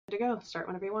go. Start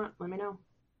whenever you want. Let me know.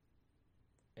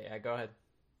 Yeah, go ahead.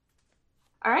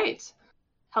 All right.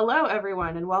 Hello,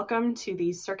 everyone, and welcome to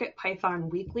the CircuitPython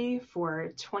Weekly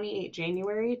for 28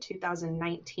 January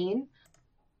 2019.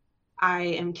 I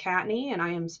am Kattni, and I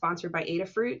am sponsored by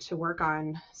Adafruit to work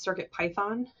on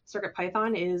CircuitPython.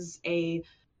 CircuitPython is a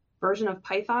version of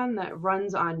Python that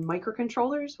runs on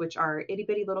microcontrollers, which are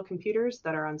itty-bitty little computers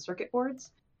that are on circuit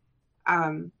boards.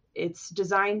 It's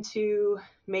designed to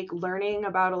make learning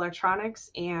about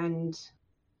electronics and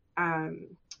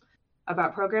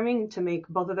about programming to make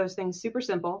both of those things super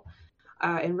simple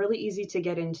and really easy to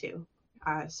get into.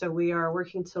 So we are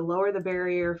working to lower the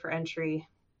barrier for entry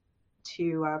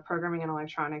to programming and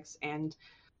electronics, and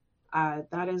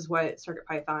that is what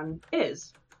CircuitPython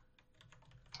is.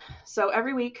 So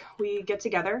every week we get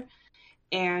together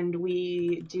and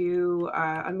we do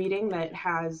a meeting that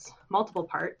has multiple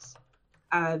parts.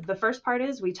 The first part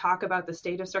is we talk about the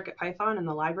state of CircuitPython and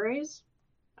the libraries.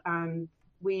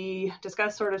 We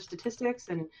discuss sort of statistics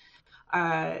and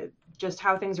just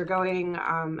how things are going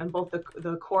in both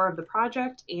the core of the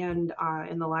project and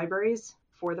in the libraries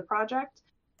for the project.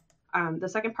 The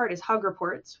second part is Hug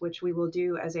Reports, which we will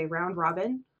do as a round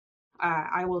robin.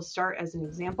 I will start as an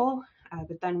example,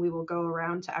 but then we will go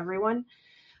around to everyone.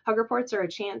 Hug Reports are a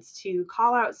chance to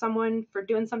call out someone for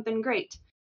doing something great.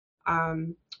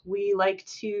 We like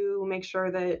to make sure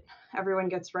that everyone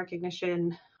gets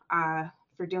recognition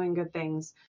for doing good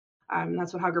things.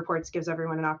 That's what Hug Reports gives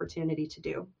everyone an opportunity to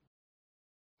do.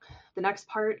 The next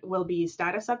part will be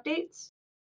status updates,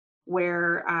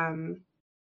 where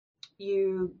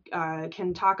you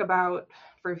can talk about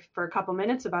for a couple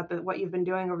minutes about what you've been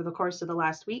doing over the course of the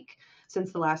last week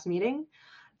since the last meeting,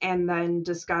 and then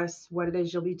discuss what it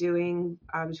is you'll be doing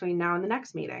between now and the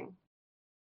next meeting.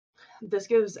 This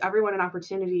gives everyone an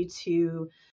opportunity to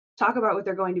talk about what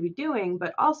they're going to be doing,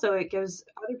 but also it gives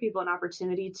other people an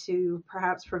opportunity to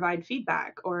perhaps provide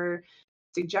feedback or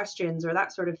suggestions or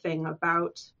that sort of thing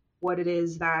about what it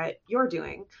is that you're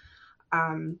doing.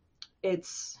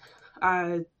 It's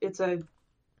a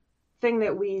thing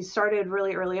that we started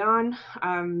really early on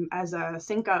as a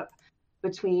sync up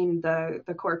between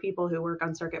the core people who work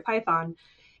on CircuitPython.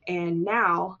 And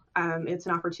now it's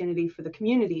an opportunity for the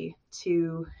community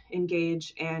to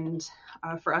engage and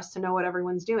for us to know what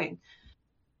everyone's doing.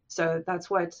 So that's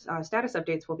what status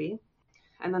updates will be.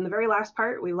 And then the very last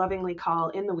part we lovingly call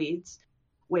In the Weeds,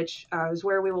 which is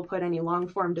where we will put any long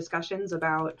form discussions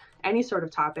about any sort of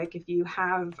topic. If you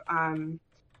have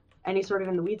any sort of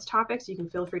In the Weeds topics, you can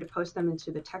feel free to post them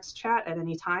into the text chat at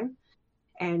any time,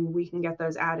 and we can get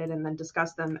those added and then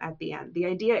discuss them at the end. The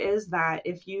idea is that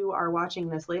if you are watching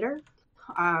this later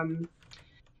and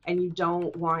you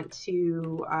don't want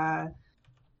to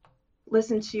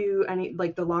listen to any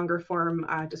like the longer form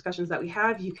discussions that we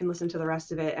have, you can listen to the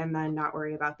rest of it and then not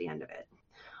worry about the end of it.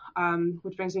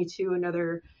 Which brings me to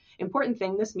another important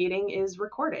thing. This meeting is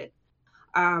recorded.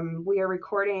 We are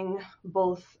recording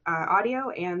both audio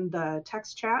and the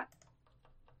text chat.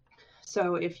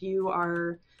 So if you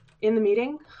are in the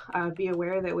meeting, be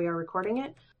aware that we are recording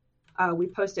it. We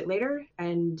post it later,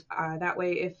 and that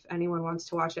way if anyone wants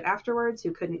to watch it afterwards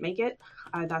who couldn't make it,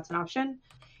 that's an option.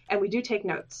 And we do take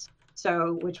notes,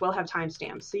 which will have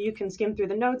timestamps. So you can skim through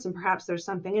the notes and perhaps there's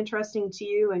something interesting to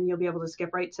you and you'll be able to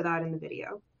skip right to that in the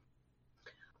video.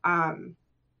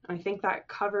 I think that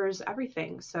covers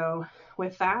everything. So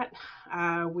with that,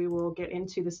 we will get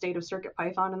into the state of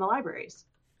CircuitPython and the libraries.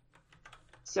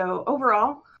 So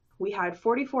overall, we had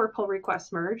 44 pull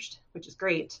requests merged, which is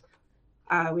great.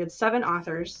 We had 7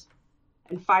 authors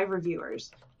and 5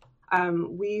 reviewers.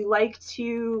 We like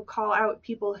to call out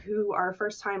people who are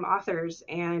first-time authors,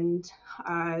 and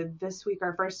this week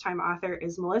our first-time author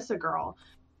is Melissa Girl,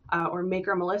 or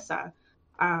Maker Melissa.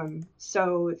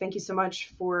 So thank you so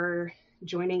much for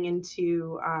joining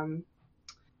into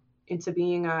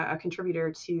being a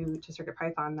contributor to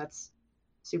CircuitPython. That's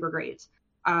super great.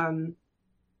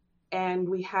 And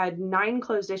we had 9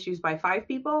 closed issues by 5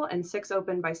 people and 6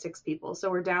 open by 6 people.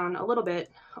 So we're down a little bit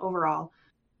overall,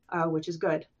 which is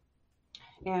good.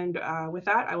 And with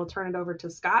that, I will turn it over to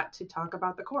Scott to talk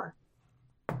about the core.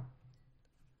 All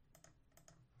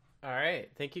right.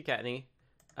 Thank you, Kattni.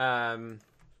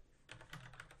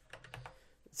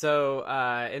 So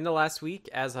in the last week,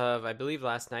 as of, I believe,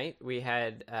 last night, we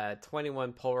had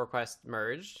 21 pull requests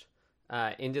merged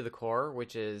into the core,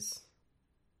 which is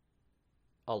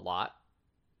a lot.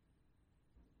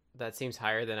 That seems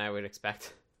higher than I would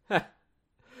expect.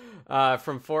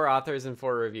 From 4 authors and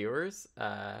 4 reviewers,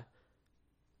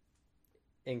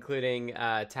 including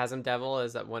Tasm Devil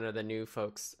is one of the new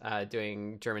folks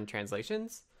doing German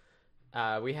translations.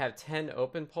 We have 10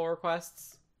 open pull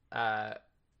requests,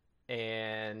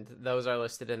 and those are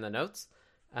listed in the notes.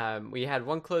 We had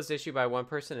one closed issue by one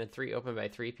person and 3 open by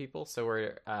 3 people, so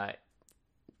we're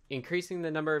increasing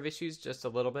the number of issues just a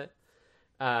little bit.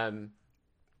 Download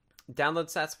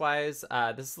stats wise,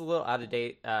 this is a little out of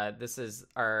date.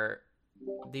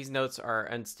 These notes are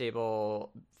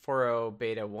unstable 4.0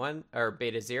 beta 1 or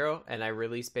beta 0, and I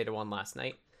released beta 1 last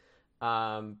night.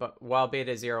 But while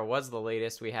beta 0 was the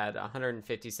latest, we had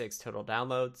 156 total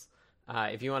downloads.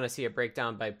 If you want to see a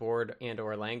breakdown by board and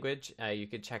or language, you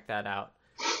could check that out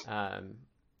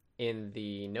in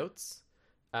the notes.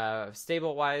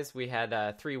 Stable wise, we had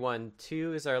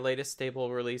 3.1.2 is our latest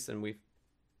stable release, and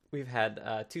we've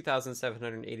had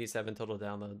 2,787 total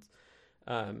downloads.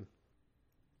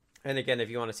 And again, if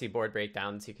you want to see board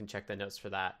breakdowns, you can check the notes for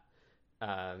that.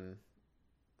 And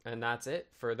that's it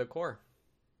for the core.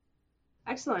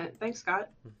 Excellent. Thanks, Scott.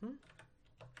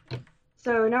 Mm-hmm.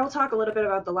 So now we'll talk a little bit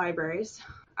about the libraries.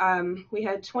 We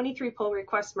had 23 pull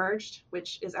requests merged,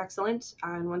 which is excellent.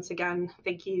 And once again,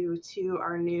 thank you to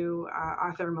our new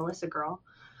author, Melissa Girl.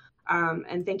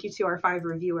 And thank you to our 5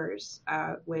 reviewers,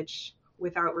 which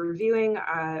without reviewing,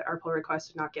 our pull requests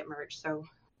did not get merged. So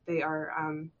they are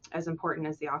as important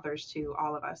as the authors to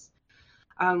all of us.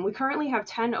 We currently have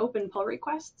 10 open pull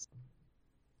requests.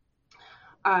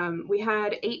 We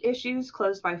had 8 issues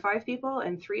closed by 5 people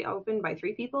and 3 open by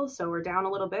 3 people. So we're down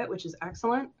a little bit, which is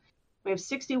excellent. We have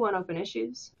 61 open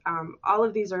issues. All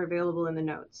of these are available in the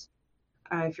notes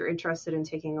if you're interested in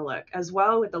taking a look. As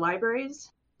well with the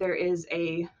libraries, there is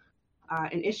an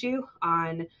issue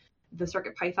on the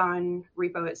CircuitPython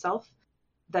repo itself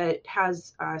that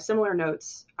has similar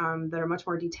notes that are much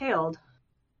more detailed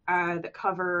that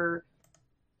cover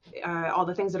all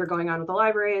the things that are going on with the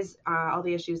libraries, all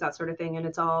the issues, that sort of thing, and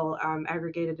it's all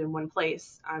aggregated in one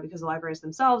place because the libraries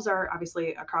themselves are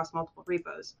obviously across multiple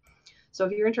repos. So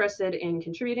if you're interested in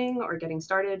contributing or getting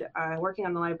started, working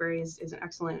on the libraries is an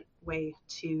excellent way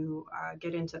to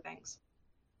get into things.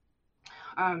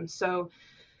 So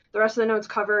the rest of the notes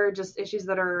cover just issues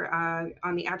that are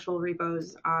on the actual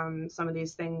repos. Some of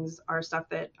these things are stuff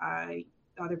that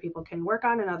other people can work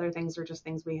on, and other things are just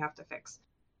things we have to fix.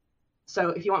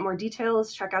 So if you want more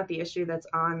details, check out the issue that's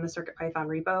on the CircuitPython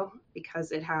repo,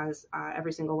 because it has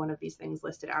every single one of these things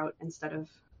listed out instead of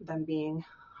them being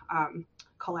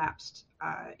collapsed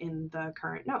in the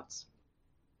current notes.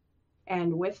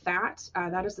 And with that,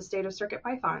 that is the state of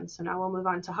CircuitPython. So now we'll move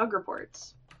on to Hug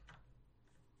Reports.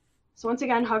 So once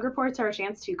again, Hug Reports are a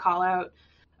chance to call out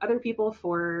other people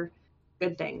for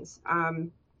good things.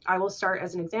 I will start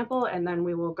as an example, and then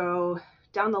we will go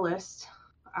down the list.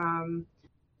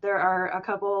 There are a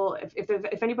couple,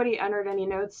 if anybody entered any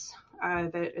notes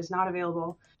that is not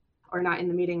available, or not in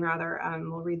the meeting rather,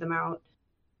 we'll read them out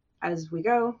as we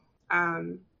go.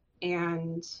 And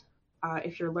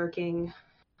if you're lurking,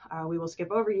 we will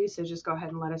skip over you, so just go ahead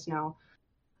and let us know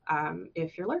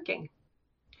if you're lurking.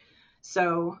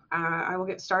 So I will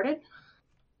get started.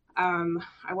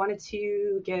 I wanted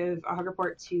to give a hug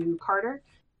report to Carter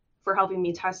for helping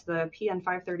me test the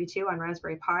PN532 on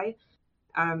Raspberry Pi.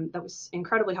 That was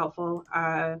incredibly helpful.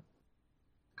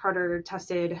 Carter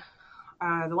tested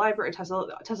the library,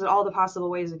 tested all the possible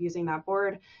ways of using that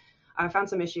board, found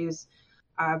some issues,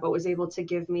 but was able to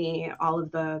give me all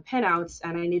of the pinouts,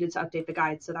 and I needed to update the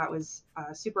guide, so that was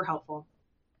super helpful.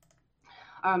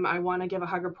 I want to give a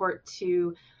hug report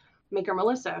to Maker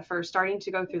Melissa for starting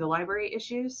to go through the library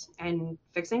issues and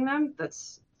fixing them.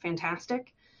 That's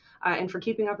fantastic. And for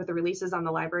keeping up with the releases on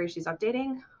the library she's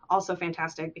updating, also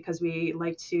fantastic, because we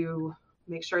like to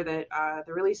make sure that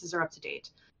the releases are up to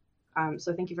date.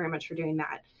 So thank you very much for doing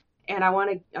that. And I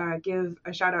want to give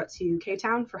a shout out to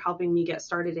K-Town for helping me get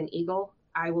started in Eagle.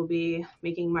 I will be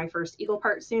making my first Eagle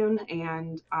part soon,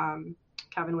 and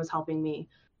Kevin was helping me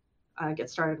get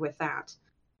started with that.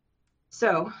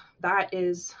 So that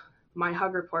is my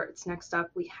hug reports. Next up,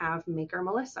 we have Maker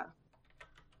Melissa.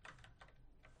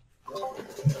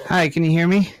 Hi, can you hear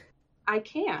me? I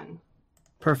can.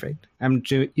 Perfect. I'm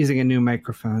using a new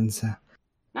microphone, so.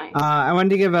 Nice. I wanted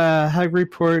to give a hug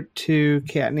report to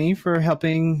Kattni for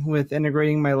helping with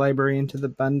integrating my library into the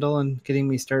bundle and getting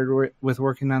me started with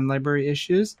working on library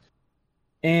issues.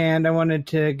 And I wanted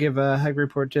to give a hug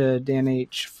report to Dan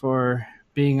H. for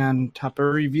being on top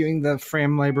of reviewing the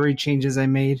Fram library changes I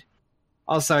made.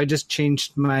 Also, I just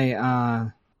changed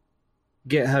my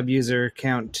GitHub user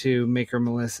account to Maker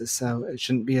Melissa, so it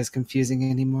shouldn't be as confusing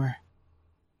anymore.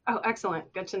 Oh,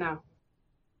 excellent. Good to know.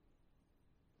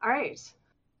 All right.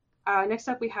 Next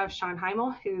up, we have Sean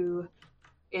Heimel, who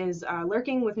is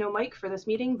lurking with no mic for this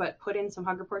meeting, but put in some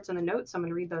hug reports in the notes, so I'm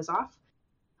going to read those off.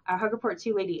 Hug report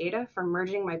to Lady Ada for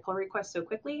merging my pull requests so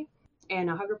quickly, and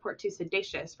a hug report to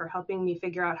Sedacious for helping me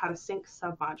figure out how to sync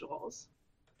submodules.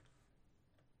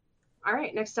 All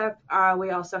right, next up,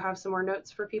 we also have some more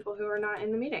notes for people who are not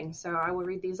in the meeting, so I will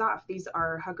read these off. These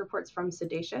are hug reports from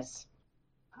Sedacious,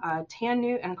 Tan,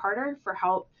 Newt, and Carter for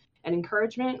help and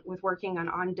encouragement with working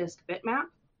on-disk bitmap,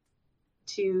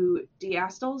 to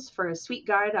Diastles for a sweet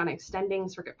guide on extending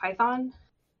CircuitPython,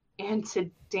 and to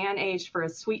Dan H for a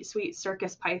sweet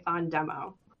CircusPython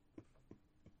demo.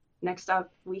 Next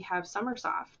up, we have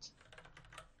Summersoft.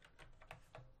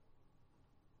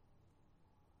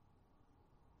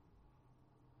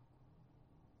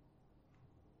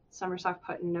 Summersoft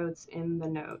put notes in the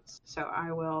notes, so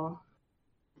I will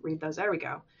read those. There we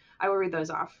go. I will read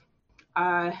those off.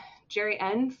 Jerry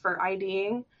N for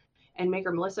IDing, and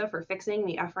Maker Melissa for fixing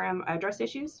the FRAM address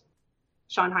issues.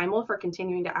 Sean Heimel for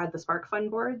continuing to add the SparkFun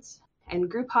boards, and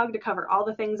Group Hug to cover all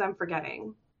the things I'm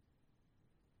forgetting.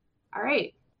 All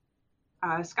right,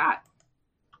 Scott.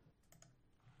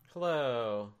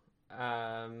 Hello.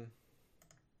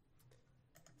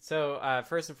 So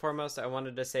first and foremost, I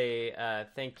wanted to say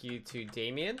thank you to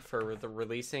Damien for the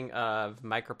releasing of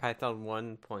MicroPython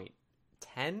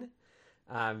 1.10.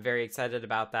 I'm very excited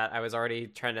about that. I was already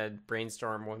trying to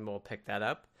brainstorm when we'll pick that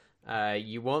up.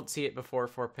 You won't see it before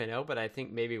 4.0, but I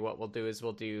think maybe what we'll do is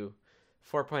we'll do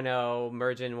 4.0,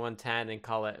 merge in 1.10, and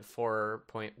call it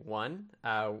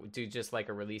 4.1. Do just like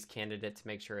a release candidate to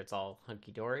make sure it's all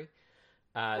hunky-dory.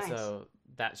 Nice. So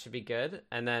that should be good.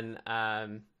 And then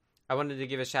I wanted to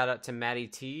give a shout out to Matty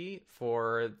T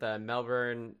for the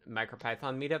Melbourne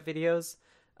MicroPython meetup videos.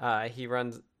 He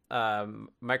runs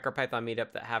MicroPython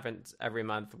meetup that happens every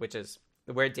month, which is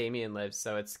where Damien lives.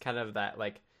 So it's kind of that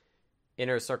like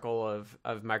inner circle of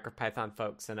MicroPython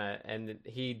folks, and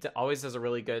he always does a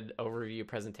really good overview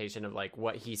presentation of like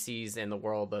what he sees in the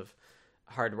world of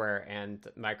hardware and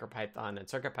MicroPython and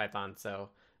CircuitPython. So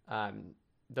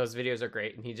those videos are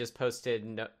great, and he just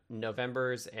posted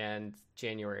November's and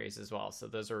January's as well. So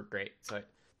those are great. So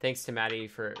thanks to Maddie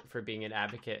for being an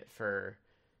advocate for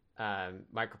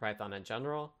MicroPython in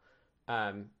general.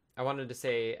 I wanted to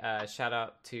say shout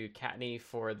out to Kattni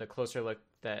for the closer look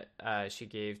that she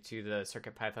gave to the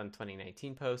CircuitPython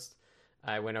 2019 post.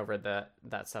 I went over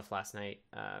that stuff last night.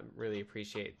 Really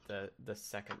appreciate the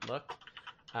second look.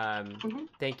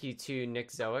 Thank you to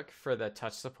Nick Zoic for the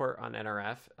touch support on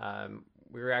NRF.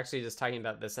 We were actually just talking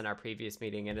about this in our previous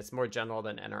meeting, and it's more general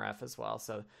than NRF as well.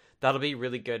 So that'll be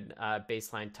really good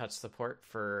baseline touch support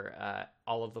for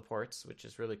all of the ports, which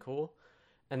is really cool.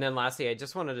 And then lastly, I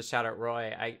just wanted to shout out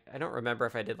Roy. I don't remember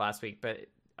if I did last week, but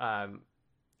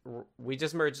we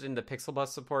just merged into Pixel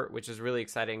Bus support, which is really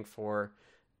exciting for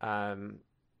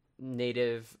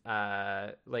native,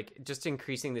 like just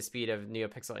increasing the speed of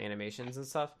NeoPixel animations and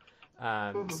stuff.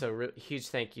 So huge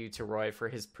thank you to Roy for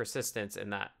his persistence in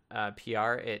that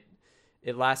PR.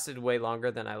 It lasted way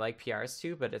longer than I like PRs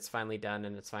to, but it's finally done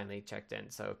and it's finally checked in.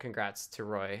 So congrats to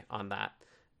Roy on that.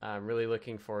 Really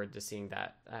looking forward to seeing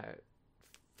that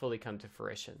fully come to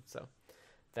fruition. So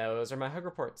those are my hug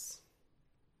reports.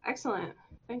 Excellent.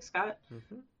 Thanks, Scott.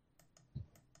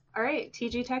 All right,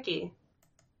 TG Techie.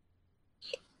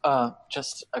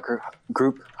 Just a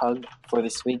group hug for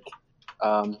this week,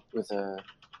 with a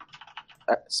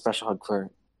special hug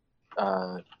for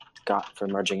Scott for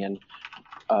merging in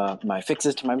my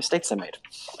fixes to my mistakes I made.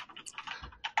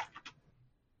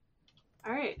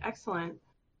 All right, excellent.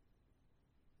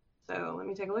 So let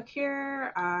me take a look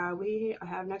here. We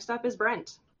have next up is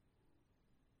Brent.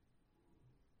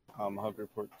 Hug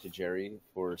report to Jerry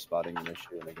for spotting an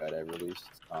issue in a guide I released.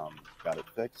 Got it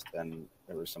fixed, and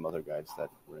there were some other guides that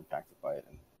were impacted by it.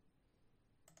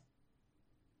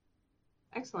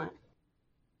 Excellent.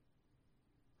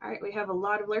 All right, we have a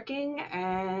lot of lurking,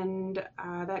 and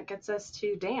that gets us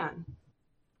to Dan.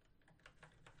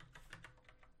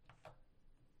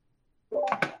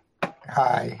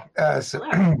 Hi. So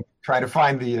try to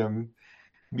find the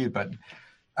mute button.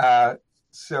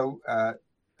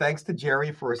 Thanks to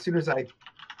Jerry for, as soon as I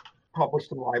published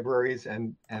the libraries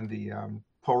and the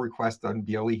pull request on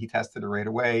BLE, he tested it right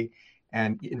away.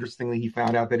 And interestingly, he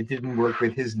found out that it didn't work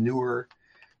with his newer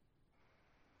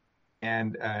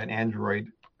and an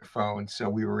Android phone. So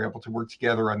we were able to work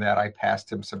together on that. I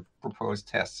passed him some proposed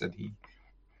tests and he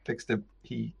fixed it.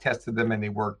 He tested them and they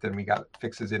worked, and we got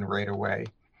fixes in right away.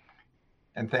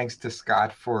 And thanks to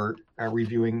Scott for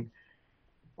reviewing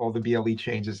all the BLE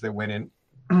changes that went in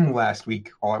last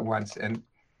week all at once. And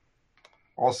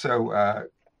also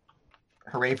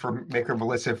hooray for Maker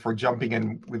Melissa for jumping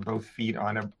in with both feet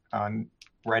on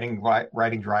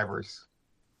writing drivers.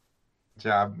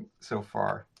 Job so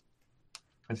far.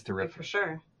 That's terrific. For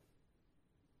sure.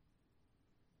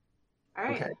 All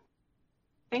right. Okay.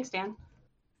 Thanks, Dan.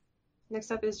 Next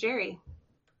up is Jerry.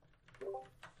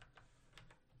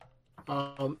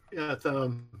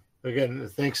 Again,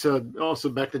 thanks also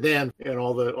back to Dan and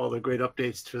all the great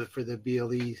updates for the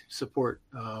BLE support.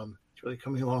 It's really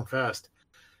coming along fast.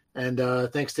 And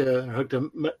thanks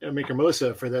to Maker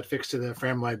Melissa for that fix to the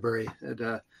Fram library. It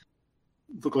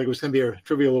looked like it was going to be a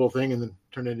trivial little thing, and then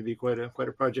turned into be quite a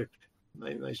project.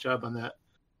 Nice job on that.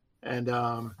 And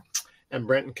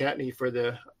Brent and Kattni for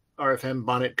the RFM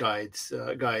bonnet guide.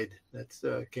 That's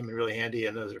came in really handy,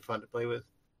 and those are fun to play with.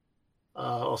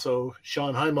 Also,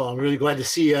 Sean Heimel, I'm really glad to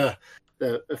see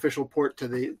the official port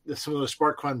to some of those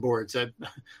SparkCon boards.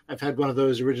 I've had one of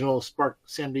those original Spark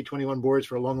SAMD 21 boards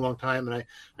for a long time, and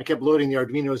I kept loading the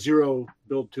Arduino Zero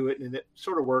build to it, and it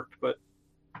sort of worked, but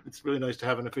it's really nice to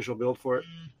have an official build for it.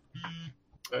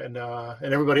 And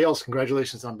everybody else,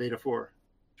 congratulations on Beta 4.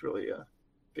 It's really a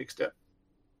big step.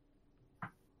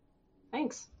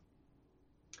 Thanks.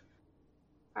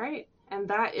 All right, and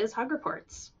that is Hug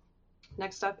Reports.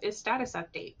 Next up is status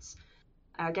updates.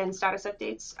 Again, status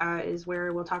updates is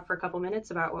where we'll talk for a couple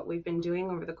minutes about what we've been doing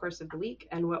over the course of the week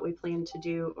and what we plan to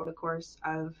do over the course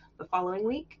of the following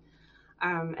week.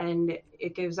 And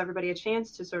it gives everybody a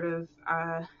chance to sort of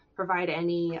provide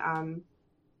any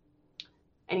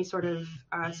sort of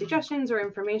suggestions or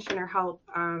information or help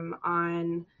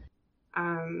on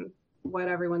what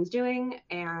everyone's doing,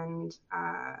 and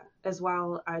as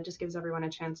well just gives everyone a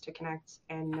chance to connect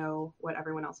and know what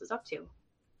everyone else is up to.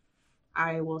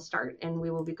 I will start, and we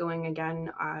will be going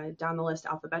again down the list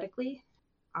alphabetically,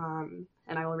 and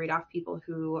I will read off people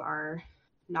who are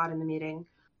not in the meeting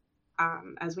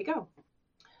as we go.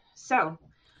 So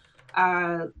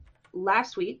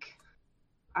last week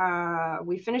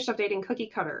we finished updating Cookie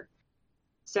Cutter,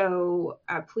 so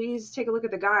please take a look at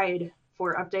the guide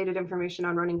for updated information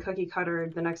on running Cookie Cutter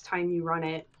the next time you run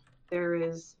it. There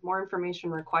is more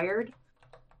information required.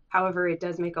 However, it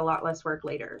does make a lot less work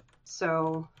later.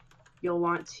 So you'll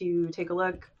want to take a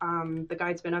look. The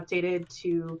guide's been updated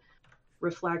to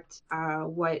reflect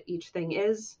what each thing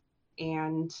is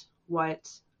and what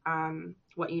you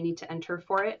need to enter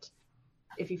for it.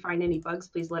 If you find any bugs,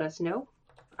 please let us know,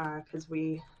 because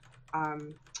we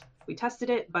tested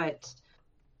it, but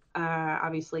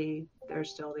obviously there's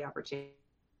still the opportunity.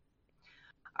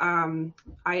 I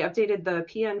updated the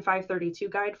PN 532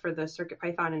 guide for the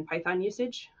CircuitPython and Python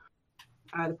usage.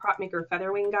 The PropMaker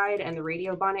Featherwing guide and the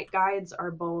Radio Bonnet guides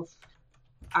are both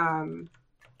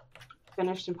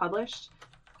finished and published.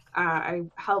 I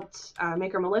helped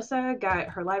Maker Melissa get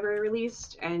her library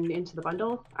released and into the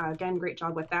bundle. Again, great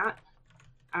job with that.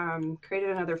 Created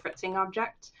another Fritzing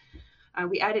object.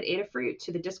 We added Adafruit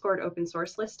to the Discord open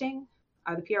source listing.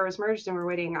 The PR was merged, and we're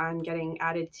waiting on getting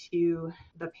added to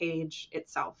the page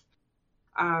itself.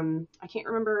 I can't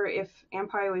remember if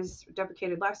AMPI was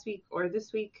deprecated last week or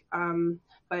this week,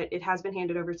 but it has been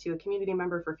handed over to a community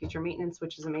member for future maintenance,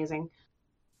 which is amazing.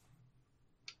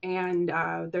 And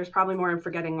there's probably more I'm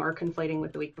forgetting or conflating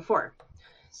with the week before.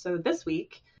 So this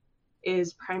week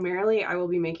is primarily I will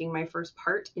be making my first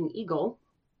part in Eagle,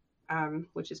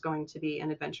 which is going to be an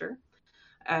adventure.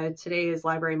 Today is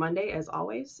Library Monday, as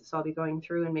always, so I'll be going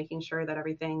through and making sure that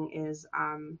everything is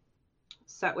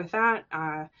set with that,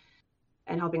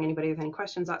 and helping anybody with any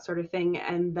questions, that sort of thing.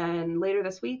 And then later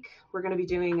this week, we're going to be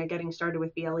doing a Getting Started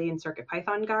with BLE and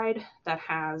CircuitPython guide that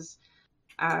has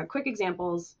quick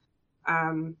examples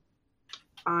to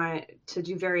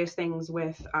do various things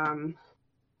with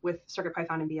CircuitPython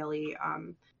and BLE.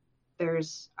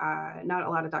 There's not a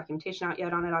lot of documentation out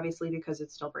yet on it, obviously, because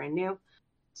it's still brand new.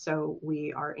 So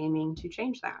we are aiming to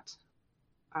change that.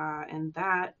 And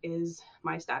that is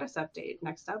my status update.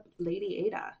 Next up, Lady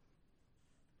Ada.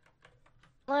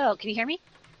 Hello, can you hear me?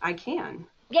 I can.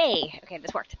 Yay! Okay,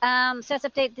 this worked. Status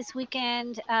update this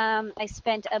weekend. I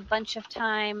spent a bunch of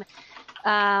time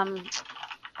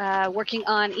working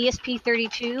on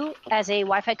ESP32 as a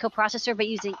Wi-Fi coprocessor, but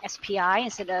using SPI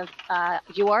instead of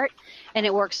UART, and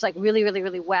it works like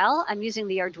really well. I'm using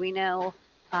the Arduino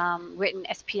written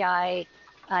SPI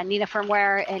Nina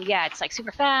firmware, and yeah, it's like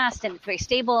super fast and very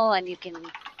stable, and you can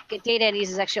get data, and it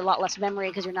uses actually a lot less memory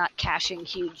because you're not caching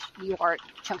huge UART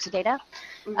chunks of data.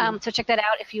 So check that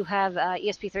out if you have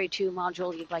ESP32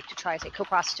 module you'd like to try as a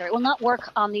coprocessor. It will not work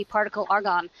on the Particle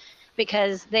Argon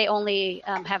because they only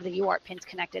have the UART pins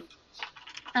connected.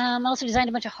 I also designed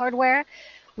a bunch of hardware.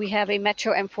 We have a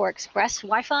Metro M4 Express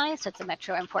Wi-Fi, so it's a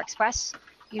Metro M4 Express,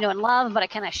 you know, and love, but I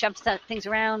kind of shoved things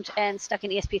around and stuck an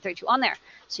ESP32 on there.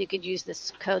 So you could use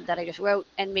this code that I just wrote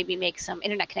and maybe make some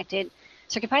internet connected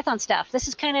CircuitPython stuff. This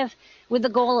is kind of with the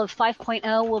goal of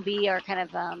 5.0 will be our kind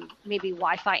of maybe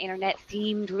Wi-Fi internet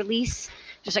themed release.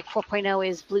 just like 4.0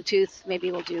 is Bluetooth.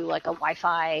 Maybe we'll do like a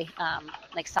Wi-Fi,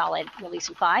 like solid release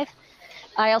in 5.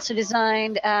 I also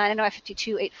designed an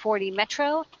NR52840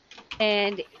 Metro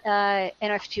and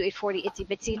NR52840 Itsy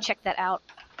Bitsy. Check that out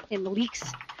in the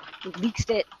leaks. We leaked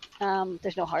it.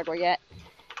 There's no hardware yet.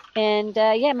 And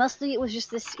yeah, mostly it was just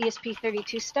this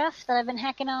ESP32 stuff that I've been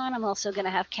hacking on. I'm also going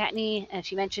to have Kattni, as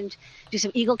she mentioned, do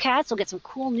some EagleCAD. So we'll get some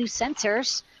cool new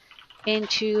sensors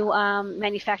into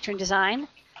manufacturing design.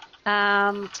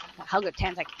 Helga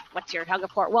Tan's like, what's your Helga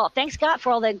port? Well, thanks, Scott,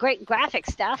 for all the great graphic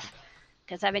stuff,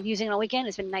 because I've been using it all weekend.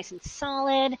 It's been nice and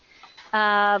solid.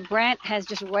 Brent has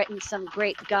just written some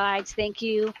great guides. Thank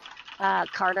you,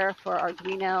 Carter, for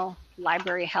Arduino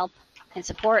library help and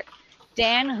support.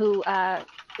 Dan, who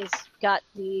has got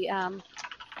the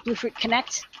Bluefruit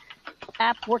Connect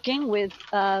app working with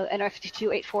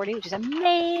NR52840, which is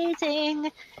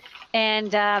amazing.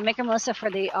 And Maker Melissa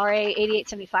for the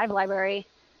RA8875 library.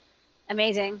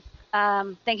 Amazing.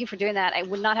 Thank you for doing that. I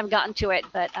would not have gotten to it,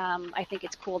 but I think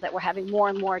it's cool that we're having more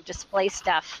and more display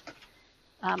stuff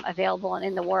available and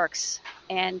in the works.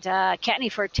 And Kattni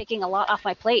for taking a lot off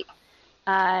my plate.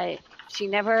 She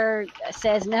never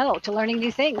says no to learning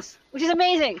new things, which is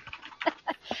amazing.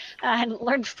 I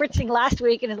learned fritzing last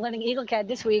week and is learning EagleCAD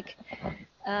this week.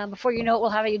 Before you know it, we'll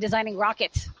have you designing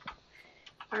rockets.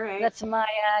 All right. That's my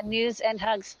news and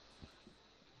hugs.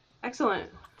 Excellent.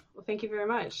 Well, thank you very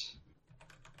much.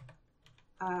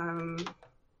 All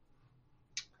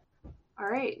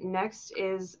right. Next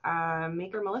is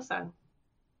Maker Melissa.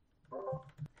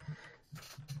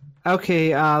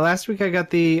 Okay. Last week I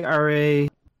got the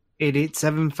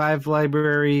RA8875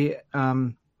 library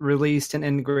released and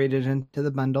integrated into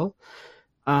the bundle.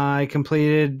 I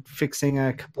completed fixing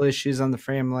a couple issues on the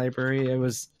frame library. It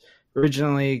was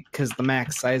originally because the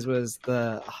max size was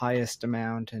the highest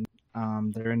amount, and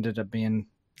there ended up being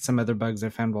some other bugs I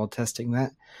found while testing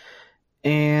that.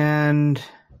 And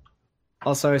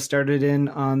also I started in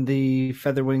on the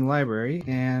Featherwing library,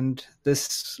 and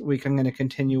this week I'm going to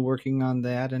continue working on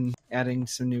that and adding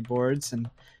some new boards, and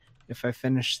if I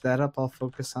finish that up, I'll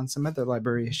focus on some other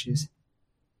library issues.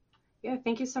 Yeah,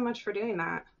 thank you so much for doing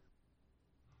that.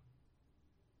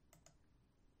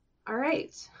 All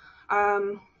right.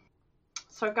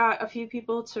 So I've got a few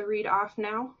people to read off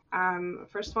now.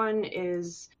 First one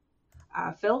is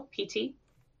Phil, PT,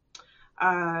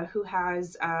 who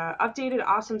has updated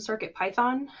Awesome Circuit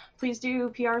Python. Please do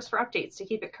PRs for updates to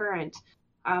keep it current.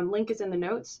 Link is in the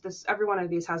notes. Every one of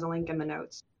these has a link in the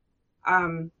notes.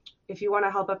 If you want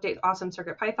to help update Awesome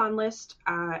Circuit Python list,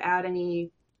 add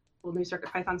any new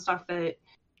Circuit Python stuff that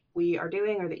we are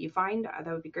doing or that you find, that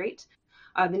would be great.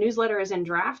 The newsletter is in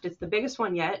draft. It's the biggest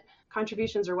one yet.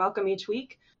 Contributions are welcome each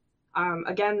week.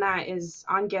 Again, that is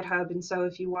on GitHub, and so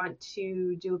if you want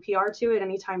to do a PR to it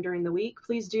anytime during the week,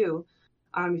 please do.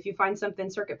 If you find something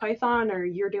CircuitPython or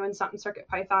you're doing something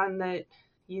CircuitPython that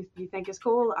you think is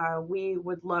cool, we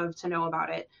would love to know about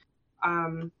it.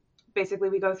 Basically,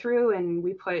 we go through and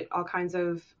we put all kinds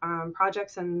of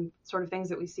projects and sort of things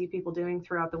that we see people doing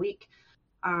throughout the week.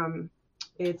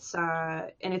 It's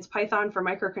Python for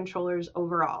microcontrollers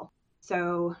overall.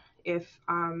 So if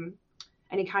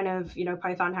any kind of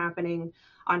Python happening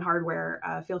on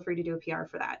hardware, feel free to do a PR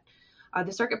for that.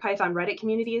 The CircuitPython Reddit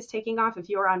community is taking off. If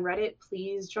you are on Reddit,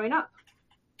 please join up.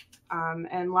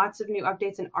 And lots of new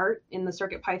updates and art in the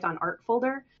CircuitPython art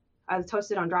folder. It's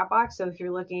hosted on Dropbox, so if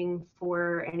you're looking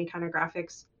for any kind of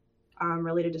graphics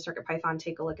related to CircuitPython,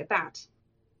 take a look at that.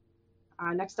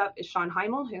 Next up is Sean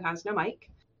Heimel, who has no mic,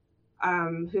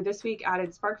 who this week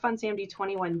added SparkFun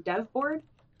SAMD21 dev board,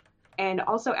 and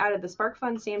also added the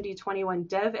SparkFun SAMD21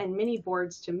 dev and mini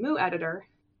boards to Moo Editor.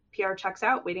 PR checks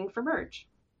out, waiting for merge.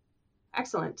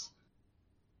 Excellent.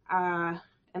 And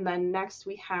then next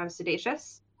we have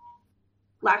Sedacious.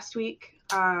 Last week,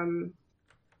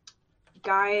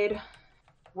 guide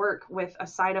work with a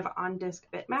side of on-disk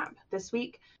bitmap. This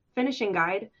week, finishing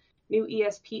guide, new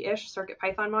ESP-ish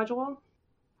CircuitPython module,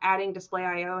 adding display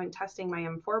I/O and testing my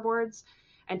M4 boards,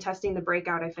 and testing the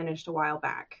breakout I finished a while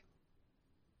back.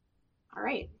 All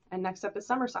right, and next up is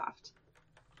Summersoft.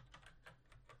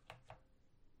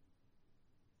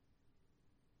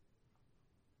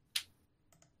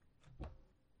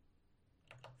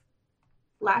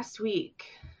 Last week,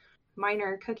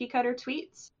 minor cookie cutter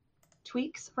tweaks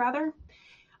for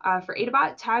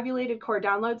Adabot, tabulated core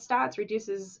download stats,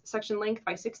 reduces section length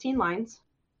by 16 lines.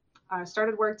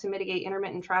 Started work to mitigate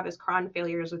intermittent Travis cron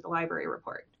failures with the library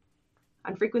report.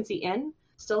 On frequency in,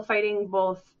 still fighting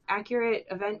both accurate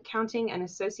event counting and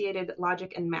associated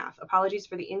logic and math. Apologies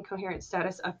for the incoherent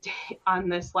status update on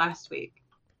this last week.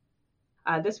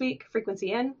 This week,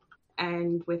 frequency in,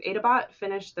 and with AdaBot,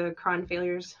 finish the cron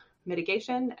failures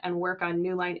mitigation and work on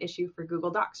new line issue for Google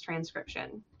Docs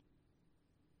transcription.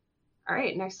 All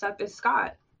right, next up is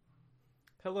Scott.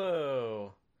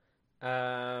 Hello.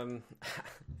 I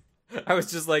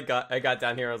was just like, I got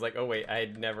down here. I was like, oh wait, I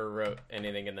never wrote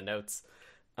anything in the notes.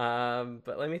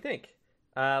 But let me think.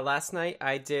 Last night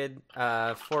I did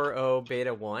 4.0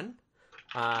 beta 1.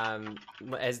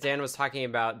 As Dan was talking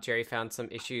about, Jerry found some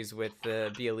issues with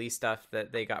the BLE stuff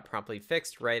that they got promptly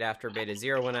fixed right after beta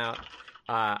 0 went out.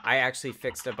 I actually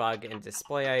fixed a bug in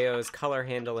display IO's color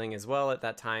handling as well at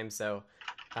that time. So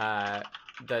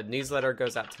the newsletter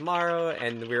goes out tomorrow,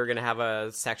 and we were going to have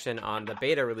a section on the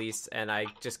beta release, and I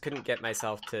just couldn't get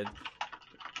myself to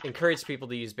encourage people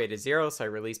to use beta 0, so I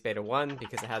released beta 1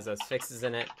 because it has those fixes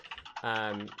in it.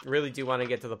 Really do want to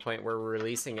get to the point where we're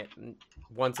releasing it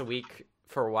once a week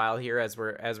for a while here as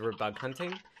we're bug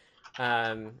hunting.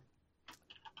 I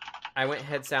went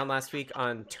heads down last week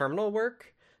on terminal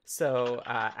work, so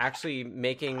actually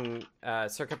making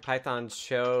CircuitPython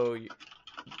show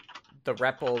the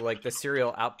REPL, like the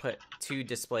serial output to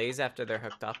displays after they're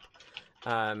hooked up,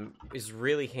 is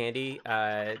really handy,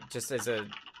 just as a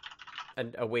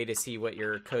way to see what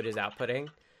your code is outputting.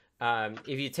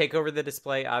 If you take over the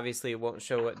display, obviously it won't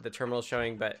show what the terminal is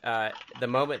showing, but the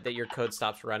moment that your code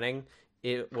stops running,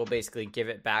 it will basically give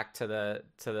it back to the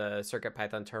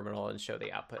CircuitPython terminal and show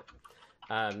the output.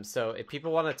 So if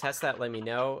people want to test that, let me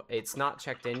know. It's not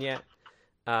checked in yet.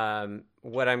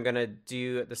 What I'm going to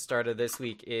do at the start of this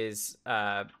week is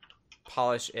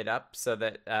polish it up so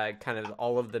that kind of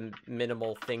all of the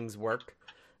minimal things work,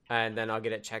 and then I'll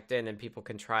get it checked in and people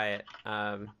can try it.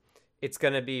 It's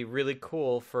going to be really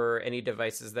cool for any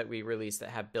devices that we release that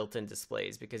have built-in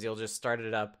displays, because you'll just start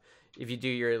it up. If you do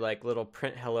your like little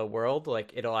print hello world,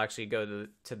 like it'll actually go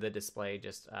to the display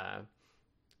just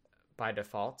by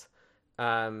default.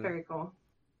 Very cool.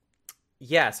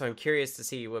 Yeah, so I'm curious to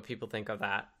see what people think of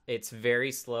that. It's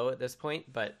very slow at this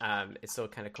point, but it's still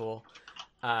kind of cool.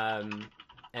 And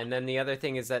then the other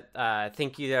thing is that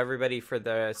thank you to everybody for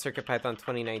the CircuitPython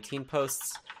 2019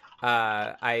 posts.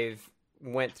 I've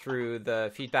went through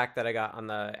the feedback that I got on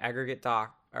the aggregate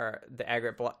doc, or the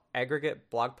aggregate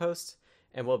blog post,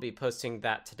 and we'll be posting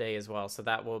that today as well. So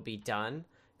that will be done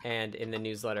and in the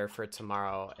newsletter for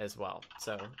tomorrow as well.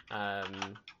 So I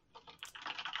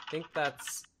think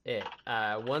that's it.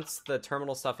 Once the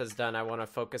terminal stuff is done, I want to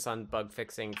focus on bug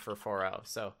fixing for 4.0.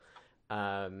 So,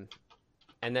 and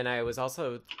then I was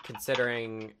also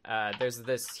considering, there's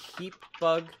this heap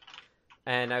bug,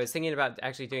 and I was thinking about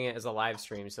actually doing it as a live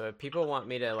stream. So if people want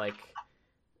me to like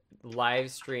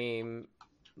live stream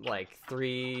like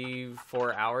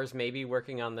 3-4 hours, maybe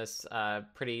working on this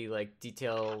pretty like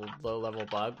detailed low level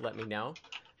bug, let me know.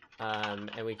 And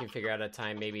we can figure out a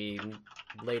time maybe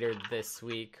later this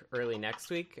week, early next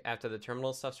week, after the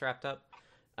terminal stuff's wrapped up.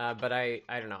 But I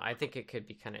don't know. I think it could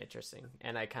be kind of interesting,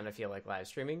 and I kind of feel like live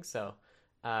streaming. So,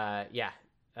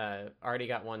 already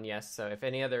got one yes. So if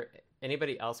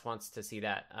anybody else wants to see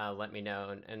that, let me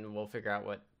know, and we'll figure out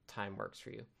what time works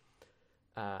for you.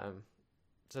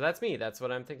 So that's me. That's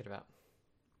what I'm thinking about.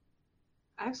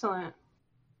 Excellent.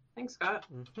 Thanks, Scott.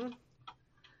 Mm-hmm.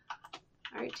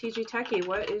 All right, TG Techie,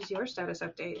 what is your status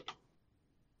update?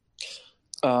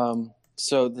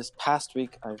 So this past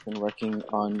week, I've been working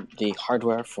on the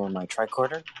hardware for my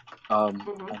tricorder. I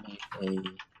made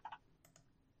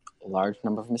a large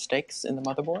number of mistakes in the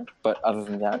motherboard, but other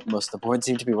than that, most of the boards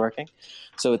seem to be working.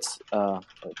 So it's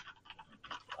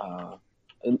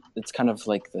kind of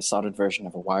like the soldered version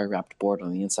of a wire-wrapped board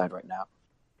on the inside right now.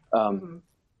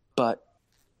 But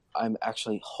I'm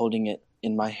actually holding it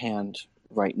in my hand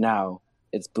right now.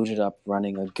 It's booted up,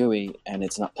 running a GUI, and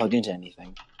it's not plugged into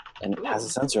anything. And it has a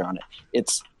sensor on it.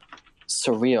 It's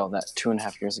surreal that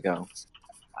 2.5 years ago,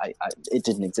 it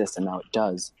didn't exist, and now it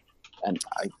does. And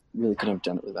I really couldn't have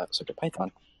done it without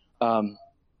CircuitPython.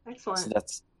 Excellent. So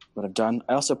that's what I've done.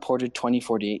 I also ported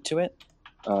 2048 to it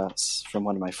from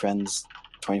one of my friends'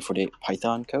 2048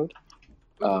 Python code.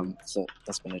 So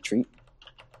that's been a treat.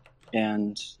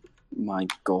 And my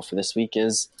goal for this week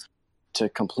is to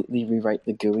completely rewrite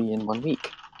the GUI in 1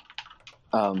 week.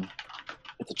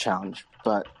 It's a challenge,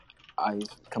 but I've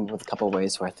come up with a couple of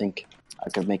ways where I think I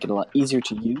could make it a lot easier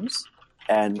to use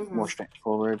and more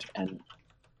straightforward and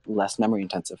less memory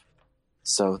intensive.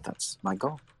 So that's my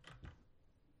goal.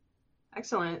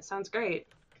 Excellent. Sounds great.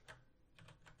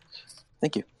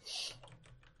 Thank you.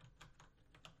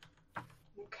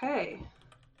 Okay.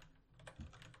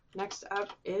 Next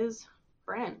up is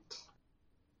Brent.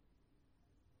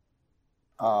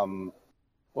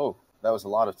 Whoa, that was a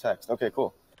lot of text. Okay,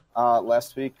 cool.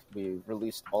 Last week, we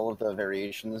released all of the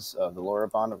variations of the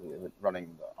LoRaWAN. We were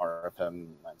running the RFM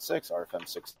 96, RFM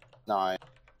 69,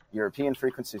 European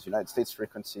frequencies, United States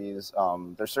frequencies.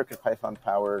 They're CircuitPython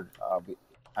powered.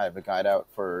 I have a guide out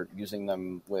for using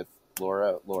them with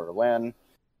LoRaWAN.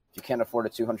 If you can't afford a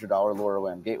 $200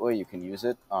 LoRaWAN gateway, you can use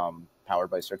it, powered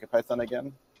by CircuitPython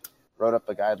again. Wrote up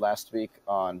a guide last week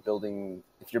on building,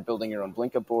 if you're building your own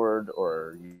Blinka board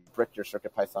or you bricked your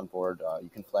CircuitPython board, you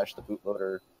can flash the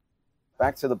bootloader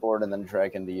back to the board and then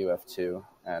drag into UF2.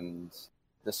 And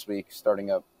this week,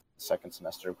 starting up the second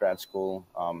semester of grad school,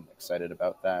 excited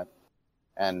about that.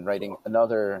 And writing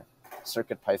another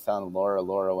CircuitPython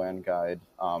LoRaWAN guide.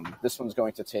 This one's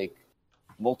going to take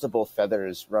multiple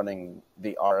feathers running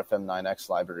the RFM9X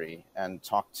library and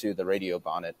talk to the radio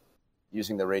bonnet,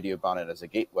 using the radio bonnet as a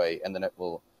gateway, and then it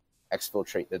will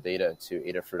exfiltrate the data to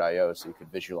Adafruit IO so you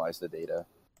could visualize the data.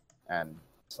 And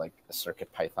it's like a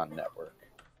CircuitPython network.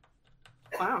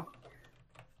 Wow.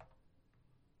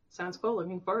 Sounds cool.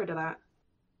 Looking forward to that.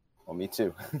 Well, me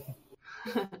too.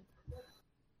 All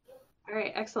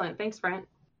right, excellent. Thanks, Brent.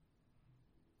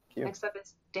 Thank you. Next up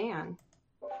is Dan.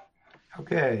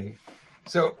 Okay.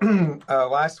 So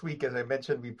last week, as I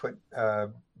mentioned, we put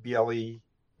BLE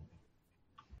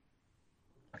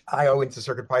IO into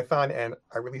CircuitPython, and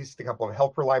I released a couple of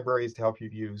helper libraries to help you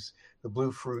use the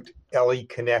Bluefruit LE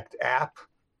Connect app,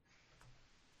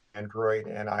 Android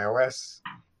and iOS,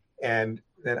 and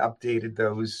then updated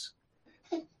those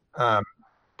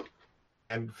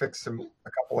and fixed them a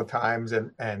couple of times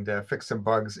and fixed some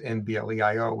bugs in BLE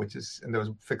IO, and those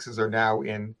fixes are now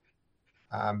in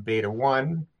beta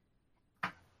 1.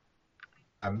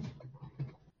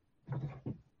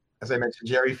 As I mentioned,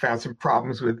 Jerry found some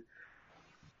problems with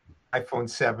iPhone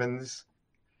 7s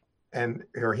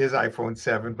or his iPhone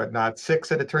 7, but not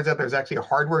 6. And it turns out there's actually a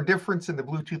hardware difference in the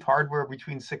Bluetooth hardware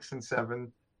between 6 and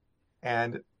 7.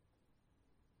 And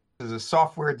there's a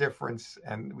software difference,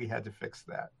 and we had to fix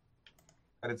that.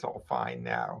 And it's all fine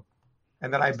now.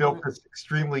 And then I built this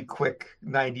extremely quick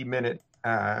 90-minute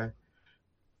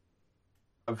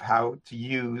of how to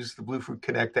use the Bluefruit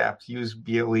Connect app to use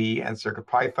BLE and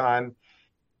CircuitPython,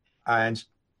 and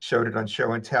showed it on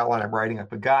Show and Tell, and I'm writing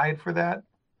up a guide for that.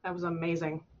 That was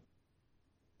amazing.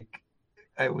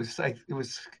 I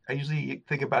usually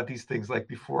think about these things like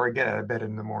before I get out of bed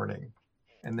in the morning,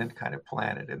 and then kind of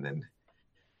plan it, and then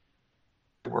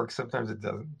it works. Sometimes it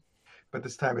doesn't, but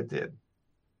this time it did.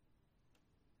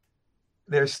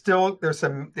 There's still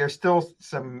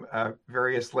some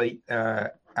various late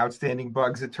outstanding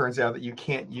bugs. It turns out that you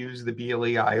can't use the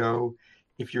BLE IO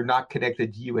if you're not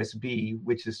connected to USB,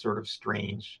 which is sort of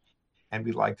strange, and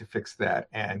we'd like to fix that.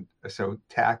 And so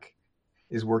TAC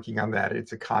is working on that.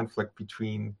 It's a conflict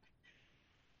between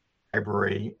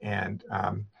library and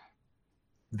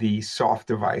the soft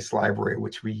device library,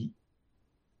 which we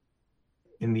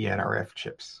in the NRF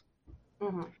chips.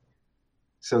 Mm-hmm.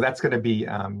 So that's going to be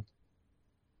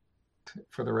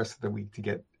for the rest of the week to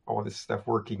get all this stuff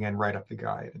working and write up the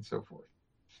guide and so forth.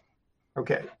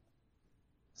 Okay.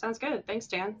 Sounds good. Thanks,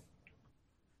 Dan.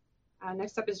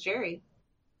 Next up is Jerry.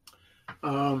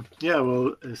 Yeah,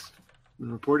 well, as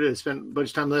reported, I spent a bunch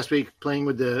of time last week playing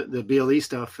with the BLE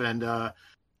stuff and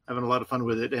having a lot of fun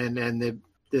with it. And the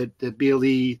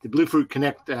BLE, the Bluefruit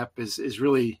Connect app is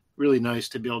really, really nice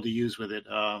to be able to use with it.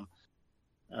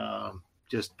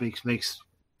 Just makes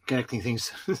connecting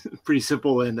things pretty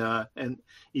simple and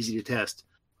easy to test.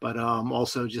 But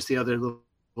also just the other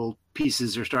little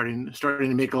pieces are starting to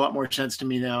make a lot more sense to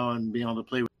me now, and being able to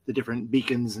play with the different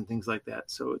beacons and things like that.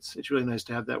 So it's really nice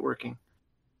to have that working.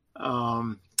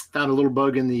 Found a little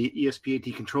bug in the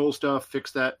ESP-AT control stuff,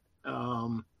 fixed that.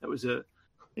 That was a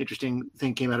interesting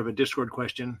thing, came out of a Discord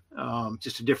question.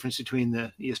 Just a difference between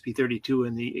the ESP32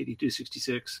 and the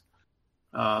 8266,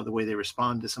 the way they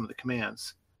respond to some of the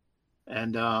commands.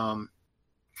 And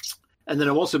then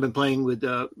I've also been playing with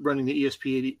running the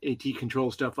ESP-AT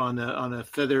control stuff on a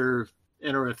Feather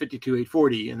NRF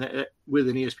 52840, and with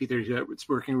an ESP32, it's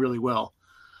working really well.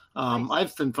 Nice.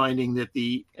 I've been finding that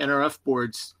the NRF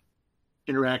boards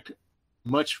interact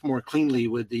much more cleanly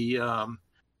with the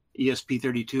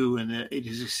ESP32 and the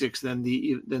 8266 than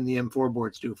the M4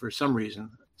 boards do for some reason.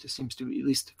 It just seems to be, at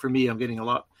least for me, I'm getting a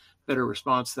lot better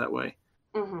response that way.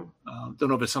 Mm-hmm. Don't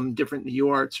know if it's something different in the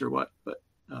UARTs or what, but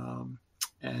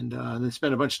and then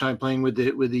spent a bunch of time playing with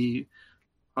the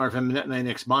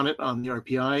RFM9X bonnet on the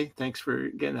RPI. Thanks for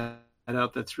getting that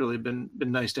out. That's really been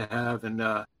nice to have,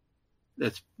 and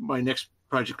that's my next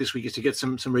project this week is to get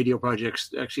some radio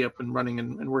projects actually up and running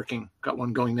and working. Got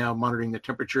one going now, monitoring the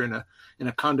temperature in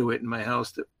a conduit in my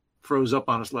house that froze up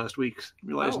on us last week,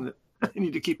 realizing that I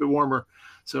need to keep it warmer.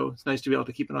 So it's nice to be able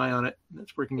to keep an eye on it.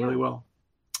 It's working really well.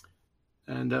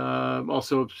 And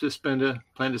also plan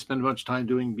to spend a bunch of time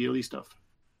doing BLE stuff.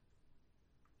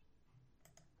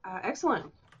 Excellent.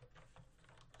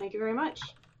 Thank you very much.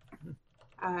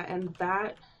 And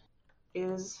that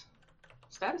is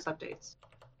status updates.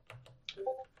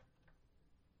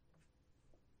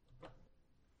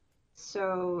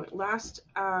 So last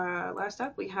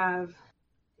up, we have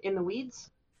In the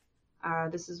Weeds.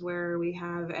 This is where we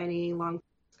have any long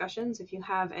discussions. If you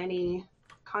have any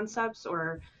concepts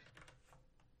or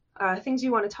things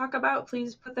you want to talk about,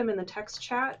 please put them in the text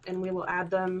chat and we will add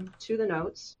them to the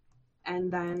notes.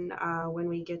 And then when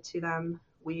we get to them,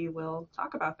 we will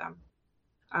talk about them.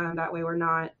 That way we're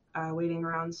not waiting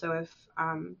around. So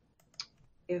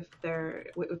if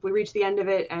we reach the end of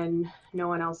it and no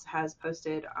one else has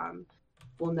posted,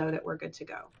 we'll know that we're good to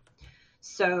go.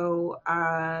 So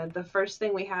the first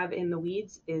thing we have in the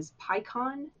weeds is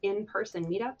PyCon in-person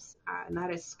meetups, and that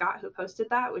is Scott who posted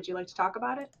that. Would you like to talk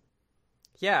about it?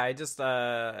 Yeah, I just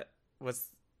I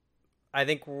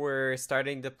think we're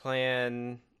starting to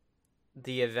plan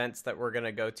the events that we're going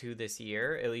to go to this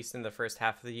year, at least in the first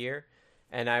half of the year.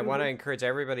 And I want to encourage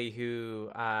everybody who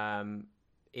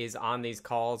is on these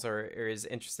calls or is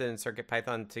interested in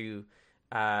CircuitPython to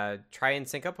try and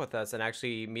sync up with us and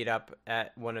actually meet up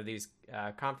at one of these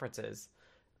conferences.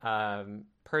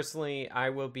 Personally, I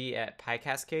will be at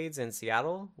PyCascades in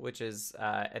Seattle, which is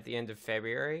at the end of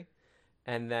February.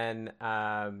 And then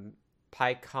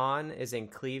PyCon is in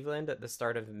Cleveland at the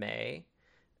start of May.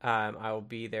 I will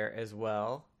be there as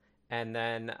well. And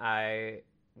then I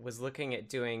was looking at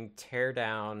doing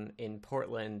Teardown in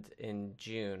Portland in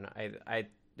June. I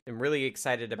am really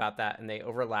excited about that, and they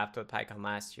overlapped with PyCon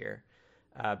last year.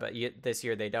 But this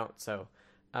year they don't. So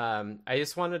I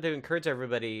just wanted to encourage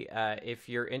everybody, if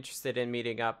you're interested in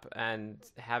meeting up and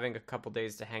having a couple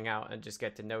days to hang out and just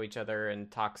get to know each other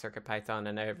and talk CircuitPython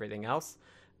and everything else,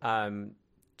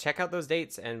 check out those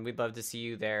dates, and we'd love to see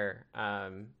you there.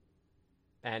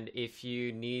 And if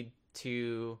you need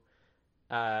to,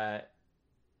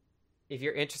 if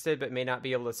you're interested but may not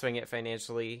be able to swing it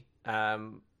financially,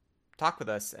 talk with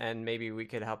us and maybe we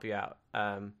could help you out.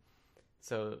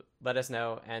 So let us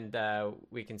know, and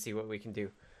we can see what we can do.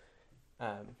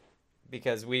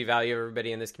 Because we value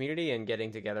everybody in this community, and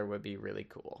getting together would be really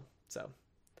cool. So,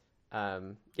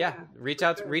 reach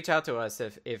out to us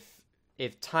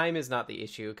if time is not the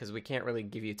issue, because we can't really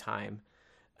give you time.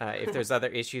 If there's other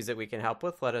issues that we can help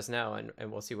with, let us know,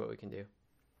 and we'll see what we can do.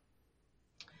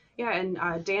 Yeah,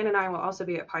 and Dan and I will also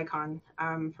be at PyCon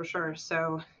for sure.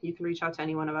 So you can reach out to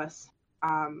any one of us.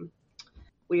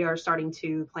 We are starting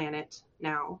to plan it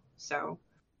now, so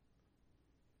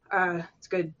it's a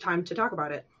good time to talk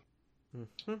about it.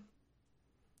 Mm-hmm.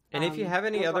 And if you have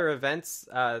any other events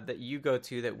that you go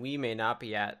to that we may not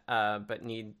be at, but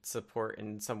need support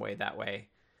in some way that way,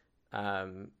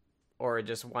 or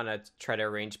just want to try to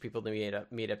arrange people to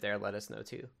meet up there, let us know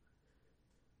too.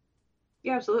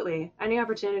 Yeah, absolutely. Any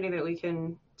opportunity that we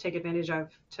can take advantage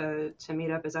of to meet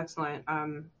up is excellent.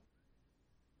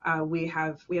 We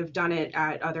have done it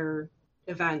at other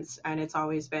events, and it's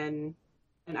always been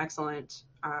an excellent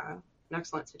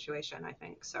situation, I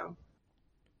think. So,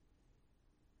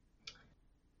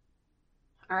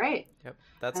 all right. Yep,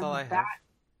 that's all I have.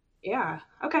 Yeah.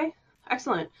 Okay.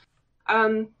 Excellent.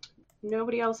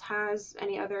 Nobody else has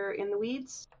any other in the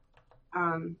weeds.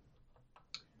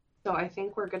 So I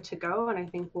think we're good to go, and I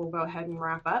think we'll go ahead and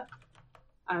wrap up.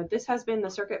 This has been the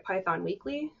CircuitPython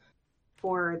Weekly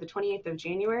for the 28th of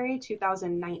January,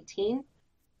 2019.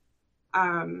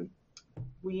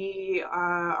 We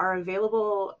are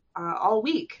available all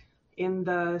week in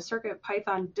the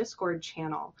CircuitPython Discord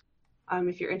channel.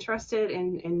 If you're interested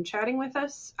in chatting with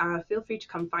us, feel free to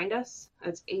come find us.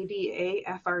 That's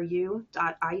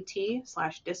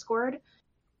adafru.it/Discord.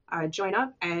 Join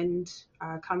up and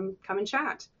come and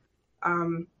chat.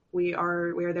 We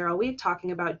are there all week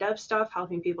talking about dev stuff,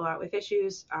 helping people out with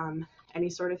issues, any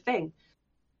sort of thing.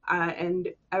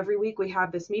 And every week we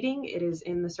have this meeting. It is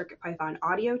in the CircuitPython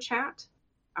audio chat,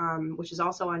 which is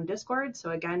also on Discord. So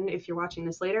again, if you're watching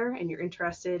this later and you're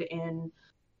interested in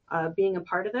being a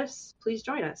part of this, please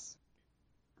join us.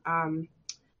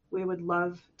 We would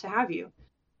love to have you.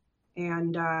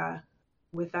 And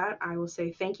with that, I will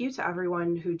say thank you to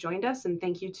everyone who joined us, and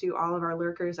thank you to all of our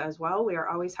lurkers as well. We are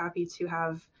always happy to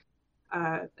have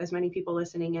as many people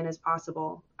listening in as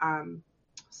possible.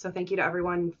 So thank you to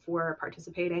everyone for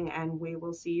participating, and we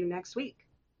will see you next week.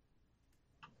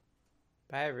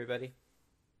 Bye, everybody.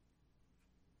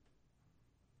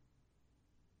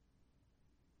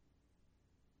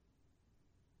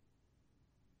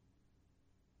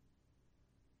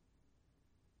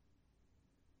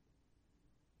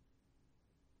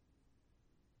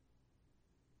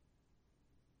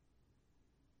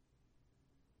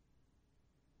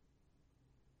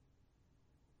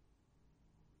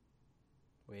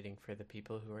 Waiting for the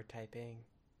people who are typing.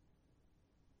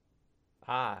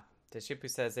 Ah, Deshipu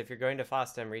says if you're going to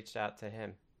FOSDEM, reach out to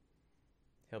him.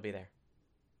 He'll be there.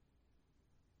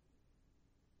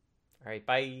 All right,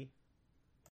 bye.